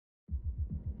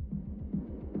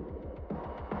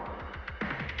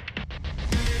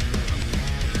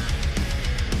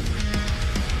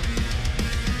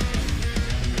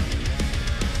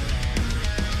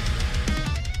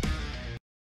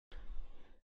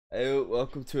Hey,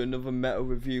 welcome to another metal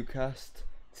review cast.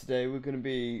 Today we're going to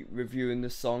be reviewing the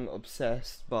song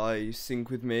Obsessed by Sing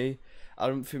With Me. I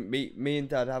don't think me and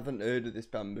Dad haven't heard of this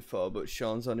band before, but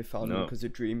Sean's only found them because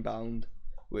of Dreambound,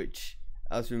 which,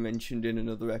 as we mentioned in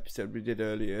another episode we did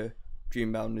earlier,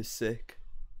 Dreambound is sick.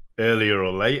 Earlier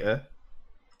or later.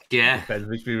 Yeah. Depends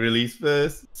which we release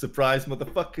first. Surprise,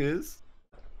 motherfuckers.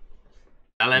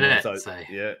 I've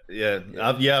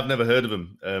never heard of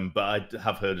them, but I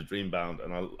have heard of Dreambound,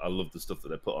 and I love the stuff that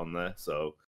they put on there.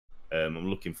 So I'm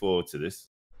looking forward to this.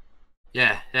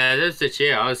 Yeah, there's this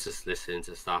year I was just listening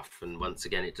to stuff, and once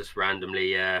again it just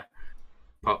randomly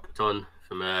popped on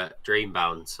from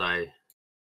Dreambound. So,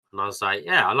 and I was like,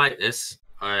 yeah, I like this.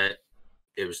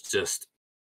 It was just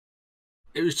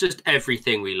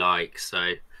everything we like.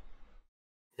 So.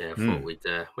 Yeah, I thought we'd.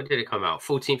 When did it come out?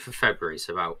 14th of February,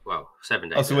 so about 7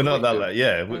 days. Oh, so we're not that late.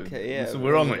 Yeah. So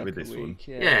we're on it with this one.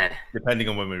 Yeah. Depending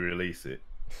on when we release it.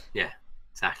 Yeah,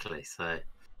 exactly. So,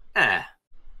 yeah.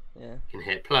 You can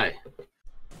hit play.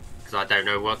 Because I don't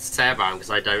know what to say about them because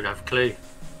I don't have a clue.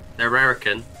 They're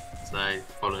American, so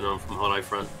following on from Hollow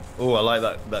Front. Oh, I like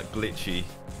that glitchy,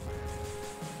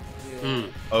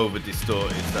 over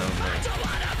distorted sound there.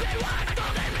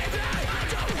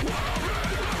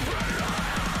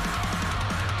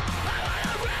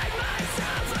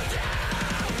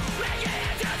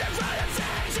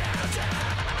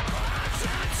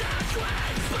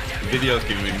 The video's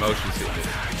giving me motion sickness.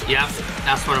 Yeah,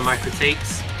 that's one of my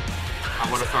critiques.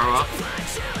 I want to throw up,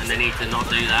 and they need to not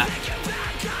do that.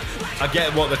 I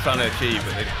get what they're trying to achieve,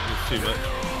 but it's too much.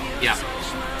 Yeah,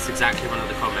 it's exactly one of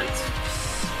the comments.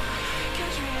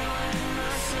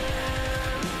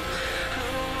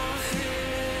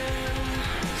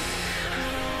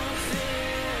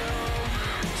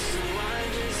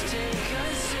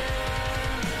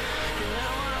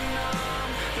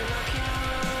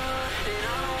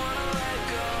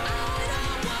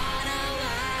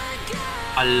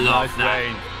 I love nice that.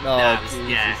 Rain. Oh, That was-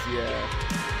 Jesus, yeah.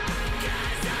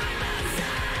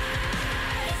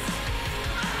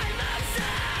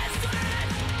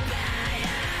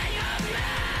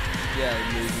 Yeah, the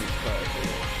music's quite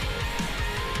cool.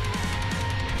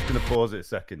 Just gonna pause it a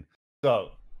second.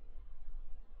 So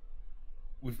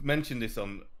we've mentioned this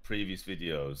on previous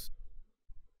videos.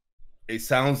 It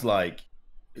sounds like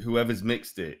whoever's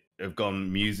mixed it have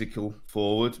gone musical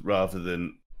forward rather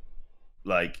than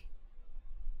like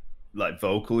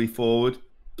vocally forward.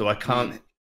 So I can't.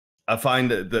 I find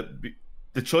that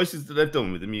the choices that they've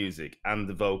done with the music and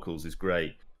the vocals is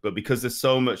great, but because there's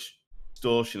so much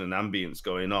distortion and ambience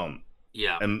going on,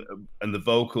 Yeah. and the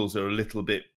vocals are a little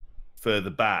bit further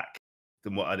back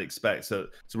than what I'd expect. So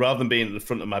rather than being at the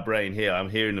front of my brain here, I'm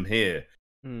hearing them here.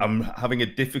 I'm having a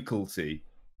difficulty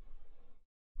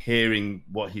hearing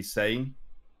what he's saying,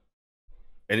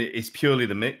 and it's purely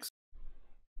the mix.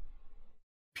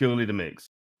 Purely the mix.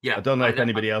 Yeah. I don't know if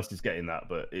anybody else is getting that,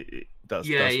 but that's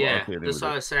what I'm feeling. That's with what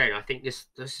I it. was saying. I think this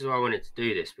is why I wanted to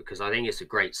do this, because I think it's a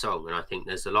great song, and I think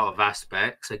there's a lot of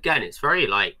aspects. Again, it's very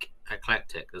like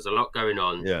eclectic. There's a lot going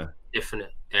on. Yeah. Different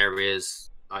areas,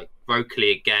 like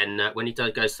vocally. Again, when he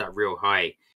goes to that real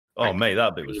high. Oh, like, mate,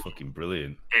 that bit was fucking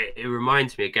brilliant. It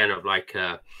reminds me again of like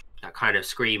that kind of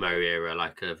screamo era,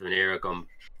 like of an era gone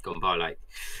by. Like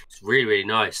it's really, really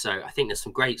nice. So I think there's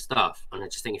some great stuff, and I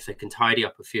just think if they can tidy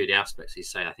up a few of the aspects you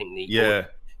say, I think the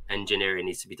engineering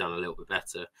needs to be done a little bit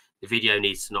better. The video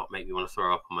needs to not make me want to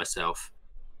throw up on myself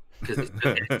because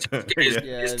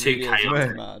it's too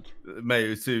chaotic. Mate, it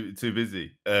was too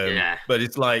busy. Yeah, but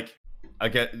it's like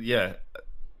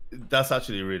that's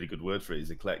actually a really good word for it. Is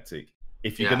eclectic.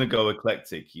 If you're gonna go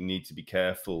eclectic, you need to be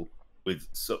careful with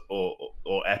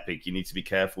or epic. You need to be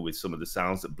careful with some of the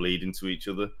sounds that bleed into each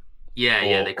other.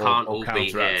 Yeah, they can't all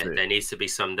be here. It. There needs to be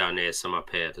some down here, some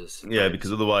up here.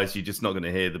 Because otherwise you're just not going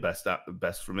to hear the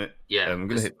best from it. Yeah, I'm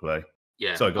going to hit play.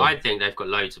 Yeah, sorry, I think they've got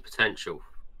loads of potential.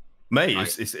 Mate,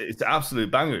 it's an absolute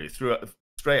banger. It threw it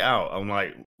straight out. I'm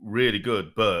like really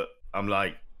good, but I'm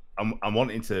like I'm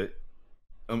wanting to.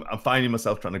 I'm finding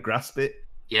myself trying to grasp it.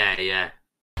 Yeah.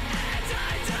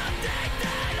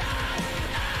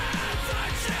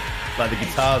 Like the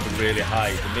guitars are really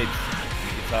high, the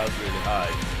guitar's really high.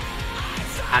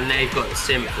 And they've got the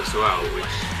synth as well,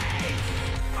 which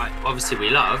obviously we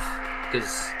love,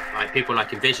 because like people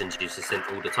like Envisions use the synth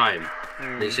all the time.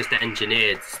 It's just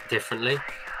engineered differently.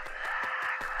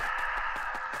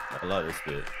 I like this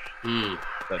bit.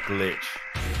 That glitch.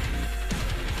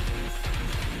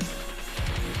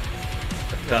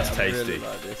 That's tasty. I really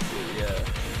like this bit,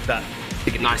 That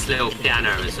nice little piano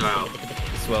as well.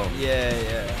 Yeah.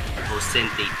 Or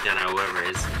synthy piano, whatever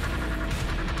it is.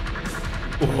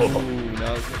 Whoa. Ooh,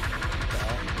 that was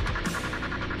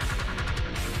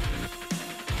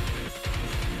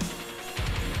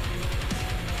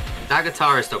That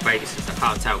guitarist or bassist, I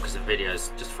can't tell because the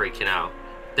video's just freaking out.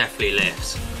 Definitely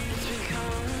lifts.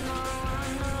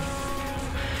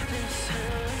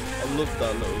 I love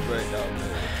that little breakdown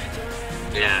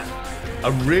there. Yeah. I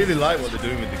really like what they're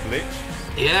doing with the glitch.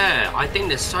 Yeah, I think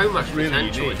there's so much Really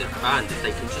potential unique. with the band if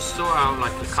they can just sort out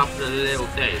like a couple of little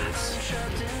things.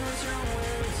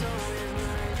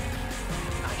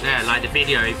 Yeah, like the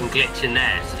video even glitching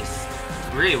there. It's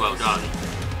really well done.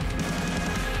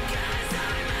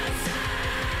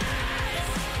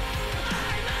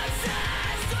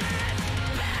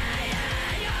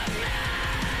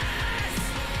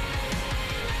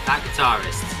 That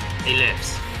guitarist, he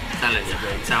lives. I'm telling you, you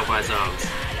can tell by his arms.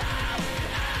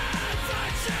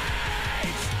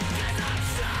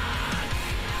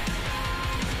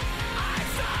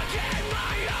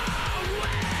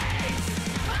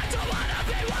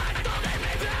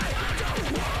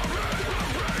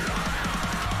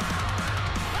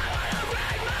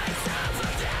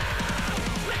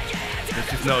 There's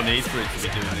just no need for it to be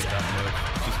doing it that much.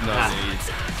 Just no need.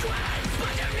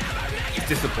 It's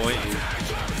disappointing.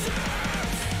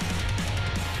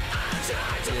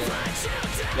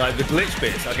 Like the glitch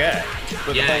bits, I get,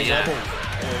 but the whole level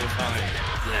all the time.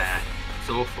 Yeah, it's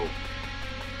awful.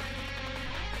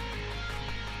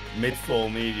 Mid-fall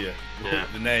media. Yeah.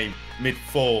 The name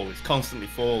mid-fall. It's constantly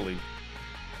falling.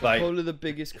 Like Probably the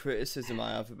biggest criticism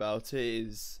I have about it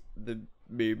is the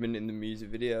movement in the music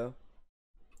video.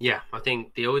 Yeah, I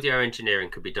think the audio engineering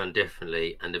could be done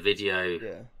differently, and the video.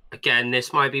 Yeah. Again,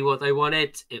 this might be what they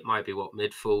wanted. It might be what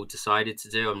Midfall decided to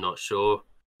do. I'm not sure.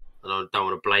 I don't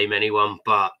want to blame anyone,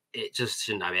 but it just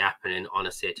shouldn't be happening.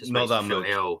 Honestly, it just Not makes me that feel much.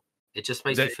 ill. It just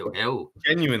makes me feel ill.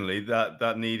 genuinely,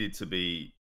 that needed to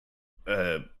be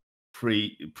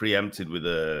preempted with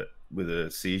a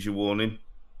seizure warning.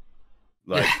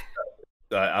 Like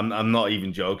I'm not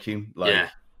even joking. Like Yeah.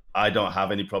 I don't have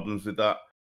any problems with that,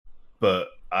 but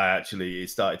it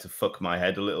started to fuck my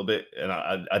head a little bit, and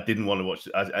I didn't want to watch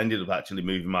it. I ended up actually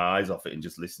moving my eyes off it and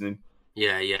just listening.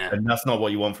 Yeah. And that's not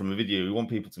what you want from a video. You want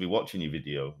people to be watching your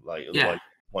video. Like otherwise,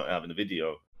 you want having a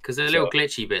video. Because the little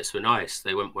glitchy bits were nice.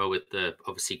 They went well with the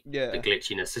obviously the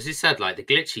glitchiness. As you said, like the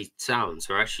glitchy sounds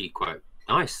are actually quite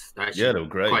nice. They're actually Yeah, they were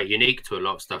great. Quite unique to a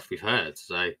lot of stuff we've heard.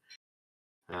 So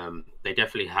they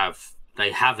definitely have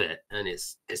it, and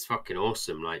it's fucking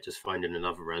awesome. Like just finding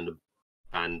another random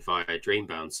band via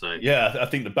Dreambound. So yeah, I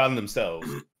think the band themselves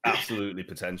absolutely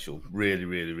potential. Really,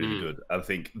 really, really good. I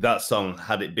think that song,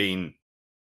 had it been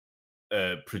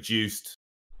produced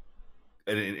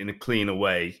in a cleaner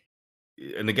way,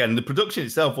 and again, the production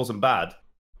itself wasn't bad,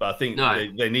 but I think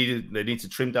they need to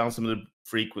trim down some of the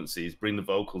frequencies, bring the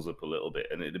vocals up a little bit,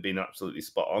 and it'd have been absolutely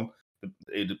spot on.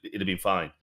 It'd have been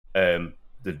fine.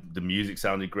 The music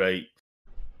sounded great.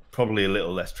 Probably a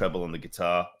little less treble on the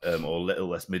guitar, or a little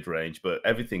less mid-range, but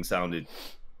everything sounded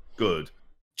good.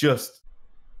 Just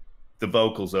the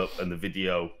vocals up and the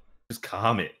video, just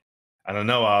calm it. And I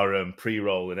know our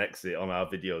pre-roll and exit on our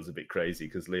video is a bit crazy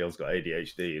because Leo's got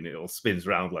ADHD and it all spins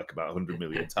around like about 100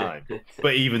 million times.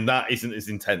 But even that isn't as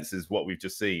intense as what we've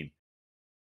just seen.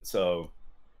 So,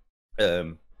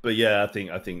 but yeah, I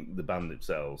think the band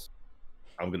themselves,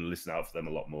 I'm going to listen out for them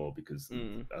a lot more because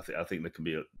I think there can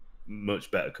be a much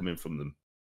better coming from them.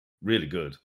 Really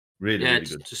good, really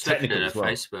good. Just looking at their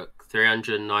Facebook,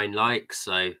 309 likes.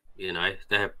 So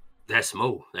they're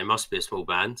small. They must be a small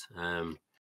band.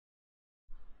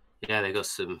 Yeah, they got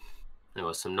some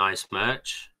nice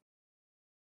merch.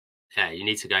 Yeah, you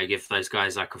need to go give those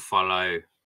guys like a follow,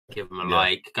 give them a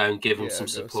like, go and give them some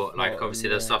support. Like obviously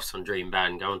their stuff's on Dream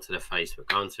Band. Go onto their Facebook,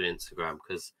 go onto Instagram,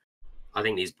 because I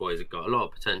think these boys have got a lot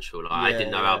of potential. Like I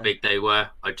didn't know how big they were.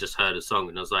 I just heard a song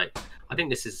and I was like, I think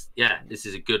this is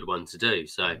a good one to do.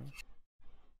 So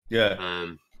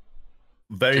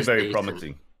very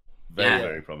promising.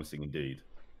 Very promising indeed.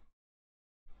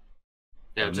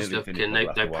 Yeah, just looking. They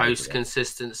post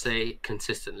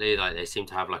consistently. Like they seem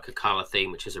to have like a color theme,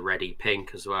 which is a reddy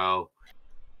pink as well.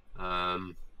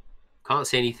 Can't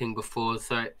see anything before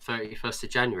 31st of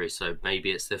January, so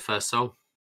maybe it's their first song.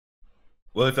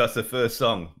 Well, if that's the first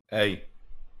song, hey,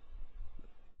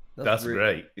 that's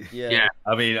great. Yeah.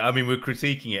 I mean, we're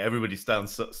critiquing it. Everybody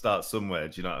starts somewhere.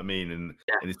 Do you know what I mean? And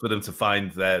it's for them to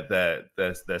find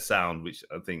their sound, which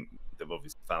I think they've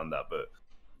obviously found that, but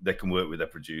they can work with their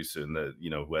producer and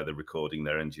where they're recording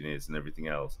their engineers and everything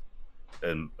else,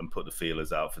 and put the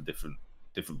feelers out for different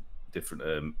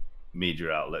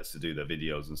media outlets to do their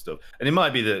videos and stuff. And it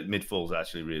might be that Midfall's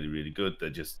actually really, really good.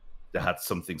 They had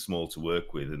something small to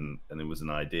work with, and it was an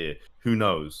idea. Who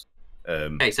knows?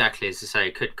 Exactly. As I say,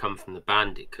 it could come from the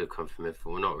band. It could come from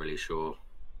Midfall. We're not really sure.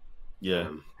 Yeah.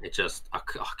 It just,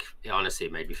 it honestly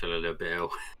made me feel a little bit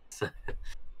ill. So,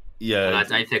 Yeah. and I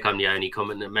don't think I'm the only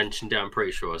comment that mentioned it. I'm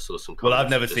pretty sure I saw some comments. Well,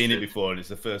 I've never that seen it just before, and it's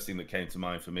the first thing that came to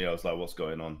mind for me. I was like, what's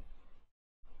going on?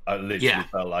 I literally Yeah.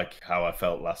 felt like how I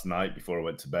felt last night before I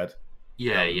went to bed.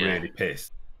 Yeah, I was yeah. really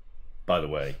pissed, by the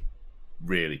way.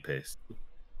 Really pissed.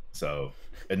 So,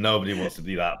 and nobody wants to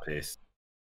be that pissed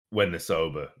when they're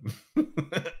sober.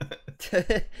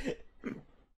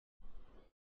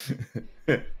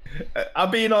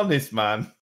 I'm being honest,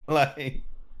 man. Like,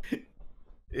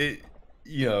 it,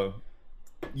 you know,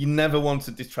 you never want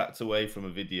to detract away from a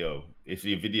video if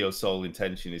your video's sole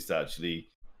intention is to actually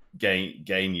gain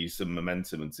you some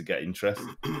momentum and to get interest.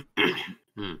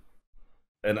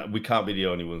 And we can't be the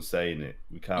only ones saying it.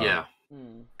 We can't. Yeah.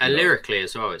 And lyrically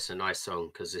as well, it's a nice song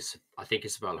because I think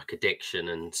it's about like addiction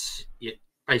and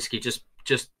basically just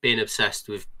being obsessed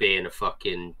with being a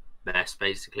fucking mess,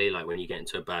 basically. Like when you get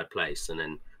into a bad place and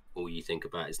then all you think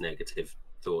about is negative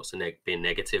thoughts and being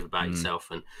negative about yourself,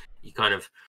 and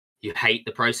you hate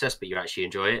the process, but you actually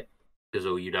enjoy it because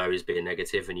all you know is being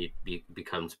negative, and you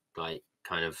become like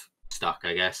kind of stuck,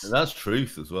 I guess. And that's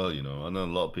truth as well, you know. I know a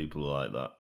lot of people are like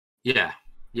that. Yeah.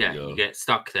 You get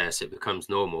stuck there, so it becomes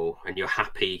normal, and you're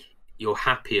happy. You're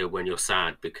happier when you're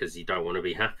sad because you don't want to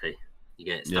be happy. You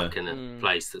get stuck in a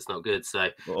place that's not good. So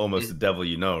almost the devil,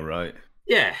 you know, right?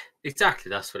 Yeah, exactly.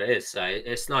 That's what it is. So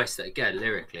it's nice that again,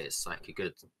 lyrically, it's like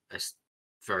it's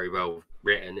very well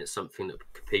written. It's something that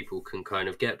people can kind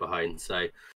of get behind. So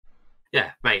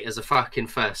yeah, mate, as a fucking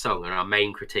first song, and our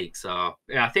main critiques are,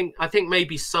 I think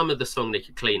maybe some of the song they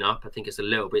could clean up. I think it's a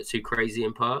little bit too crazy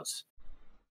in parts.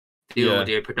 The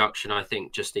audio production, I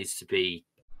think, just needs to be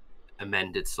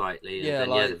amended slightly.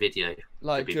 And then, the video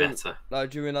could be better. Like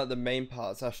during like the main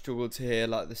parts, I struggled to hear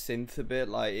like the synth a bit.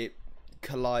 Like it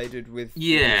collided with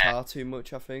the guitar too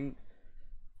much, I think.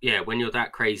 Yeah, when you're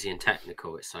that crazy and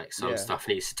technical, it's like some stuff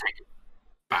needs to take a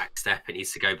back step. It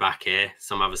needs to go back here.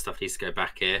 Some other stuff needs to go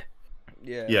back here.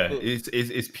 Yeah,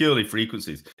 it's purely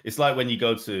frequencies. It's like when you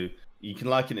go to, you can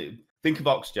liken it. Think of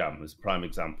Oxjam as a prime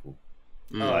example.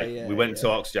 We went to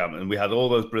Oxjam and we had all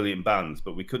those brilliant bands,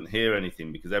 but we couldn't hear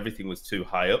anything because everything was too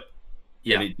high up.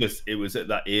 Yeah, and it was at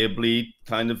that ear bleed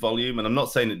kind of volume. And I'm not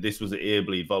saying that this was an ear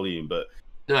bleed volume, but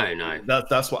no,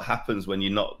 that's what happens when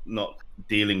you're not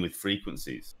dealing with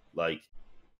frequencies. Like,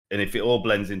 and if it all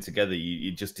blends in together,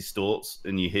 it just distorts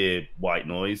and you hear white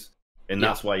noise. And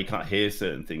that's why you can't hear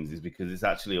certain things, is because it's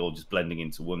actually all just blending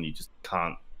into one. You just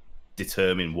can't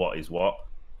determine what is what.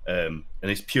 And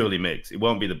it's purely mix. It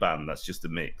won't be the band. That's just a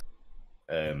mix.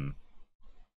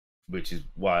 Which is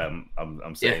why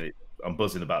I'm saying it. I'm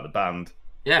buzzing about the band.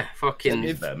 Yeah, fucking.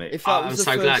 I'm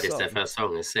so glad it's their first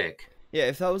song. It's sick. Yeah,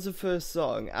 if that was the first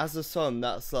song, as a song,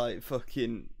 that's like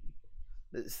fucking.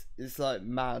 It's like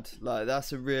mad. Like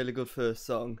that's a really good first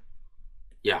song.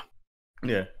 Yeah.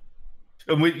 Yeah.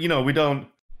 And we don't.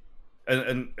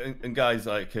 And guys,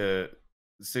 like.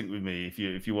 Sync with me if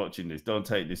you're watching this. Don't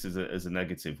take this as a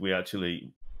negative. We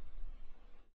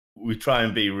try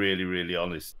and be really, really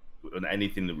honest on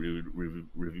anything that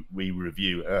we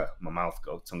review. My mouth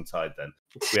got tongue tied. Then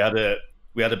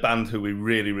we had a band who we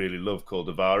really, really love called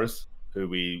Avarus, who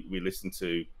we listened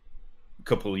to a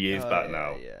couple of years back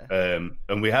now.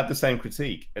 And we had the same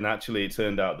critique, and actually it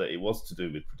turned out that it was to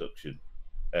do with production.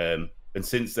 And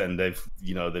since then they've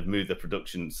moved their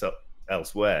production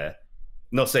elsewhere.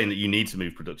 Not saying that you need to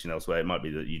move production elsewhere. It might be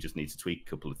that you just need to tweak a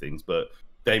couple of things, but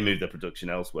they moved their production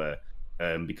elsewhere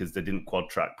because they didn't quad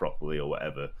track properly or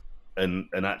whatever, and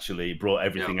actually brought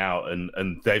everything out.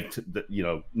 And they've,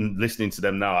 listening to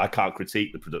them now, I can't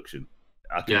critique the production.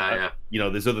 I can,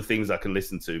 there's other things I can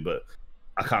listen to, but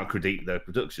I can't critique their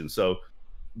production. So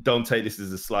don't take this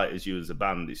as a slight as you as a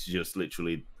band. It's just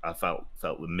literally I felt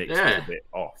the mix was a bit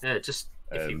off. Yeah, just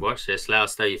if you watch this, let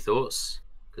us know your thoughts,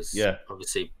 because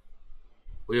obviously.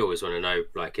 We always want to know,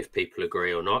 like, if people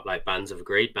agree or not. Like, bands have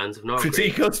agreed, bands have not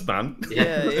Critique agreed. us, man.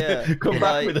 Yeah. Come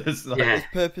back with us. Like. This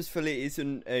purposefully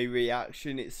isn't a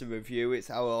reaction, it's a review. It's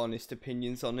our honest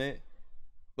opinions on it.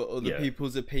 But other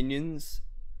people's opinions,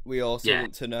 we also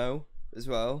want to know as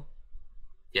well.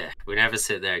 Yeah, we never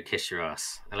sit there and kiss your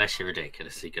ass, unless you're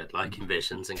ridiculously good, like in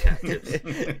Visions and Captives.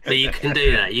 But you can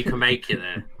do that. You can make it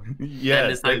there. Yeah. And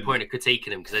there's no point of critiquing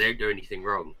them because they don't do anything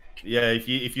wrong. Yeah, if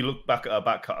you look back at our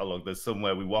back catalogue, there's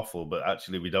somewhere we waffle, but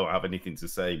actually we don't have anything to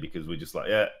say because we're just like,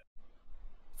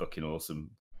 fucking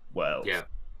awesome. What else? Yeah.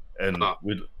 And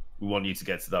we want you to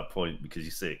get to that point because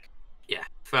you're sick. Yeah,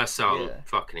 first song,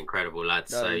 fucking incredible,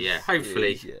 lads.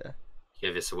 Hopefully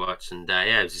give us a watch. And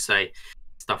as you say,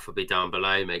 stuff will be down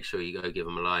below. Make sure you go give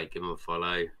them a like, give them a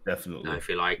follow. Definitely. If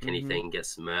you like anything, get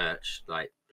some merch.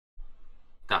 Like,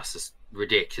 that's a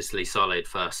ridiculously solid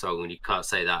first song, and you can't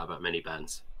say that about many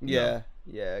bands. Yeah,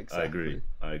 yeah, exactly.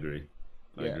 I agree.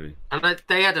 And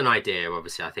they had an idea,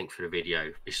 obviously, I think, for the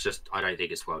video. It's just, I don't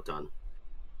think it's well done.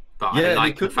 But Yeah, I and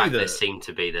like it could the be fact that- there seemed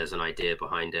to be there's an idea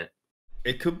behind it.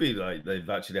 It could be like they've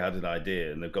actually had an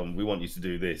idea and they've gone, we want you to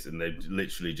do this, and they've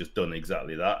literally just done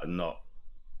exactly that, and not,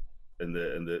 and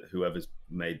the whoever's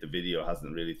made the video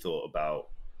hasn't really thought about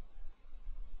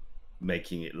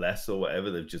making it less or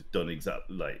whatever. They've just done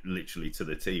exactly, like, literally to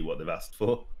the T what they've asked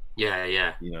for. Yeah,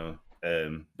 yeah. You know,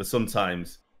 but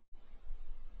sometimes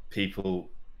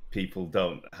people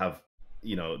don't have,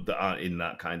 you know, that aren't in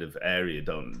that kind of area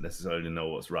don't necessarily know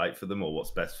what's right for them or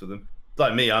what's best for them.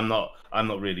 Like me, I'm not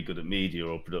really good at media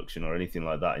or production or anything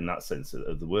like that in that sense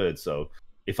of the word. So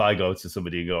if I go to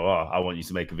somebody and go, oh, I want you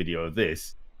to make a video of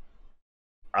this,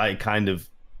 I kind of,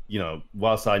 you know,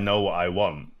 whilst I know what I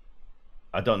want,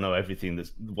 I don't know everything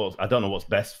I don't know what's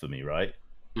best for me, right?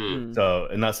 So,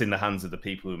 and that's in the hands of the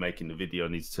people who are making the video.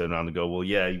 Need to turn around and go, well,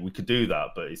 yeah, we could do that,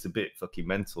 but it's a bit fucking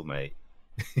mental, mate.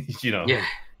 You know? Yeah.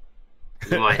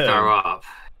 You might throw up.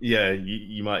 Yeah,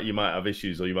 you might have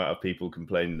issues, or you might have people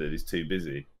complaining that it's too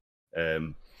busy.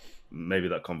 Maybe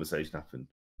that conversation happened.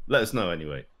 Let us know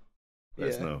anyway. Let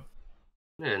us know.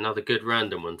 Yeah, another good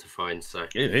random one to find. So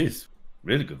it is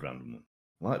really good random one.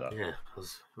 I like that. Yeah, I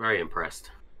was very impressed.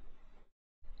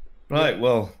 Right,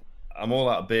 well, I'm all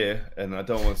out of beer, and I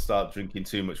don't want to start drinking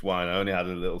too much wine. I only had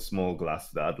a little small glass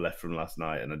that I'd left from last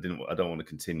night, and I don't want to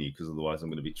continue because otherwise I'm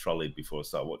going to be trolleyed before I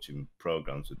start watching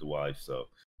programs with the wife. So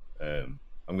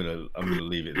I'm gonna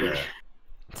leave it there.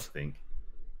 I think.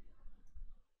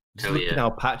 Just look at how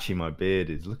patchy my beard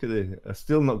is. Look at this. I'm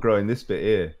still not growing this bit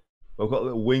here. I've got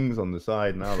little wings on the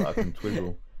side now that I can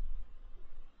twiddle.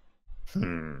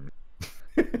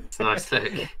 It's a nice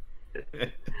look.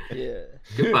 Yeah.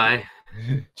 Goodbye.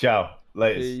 Ciao.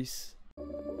 Later. Peace.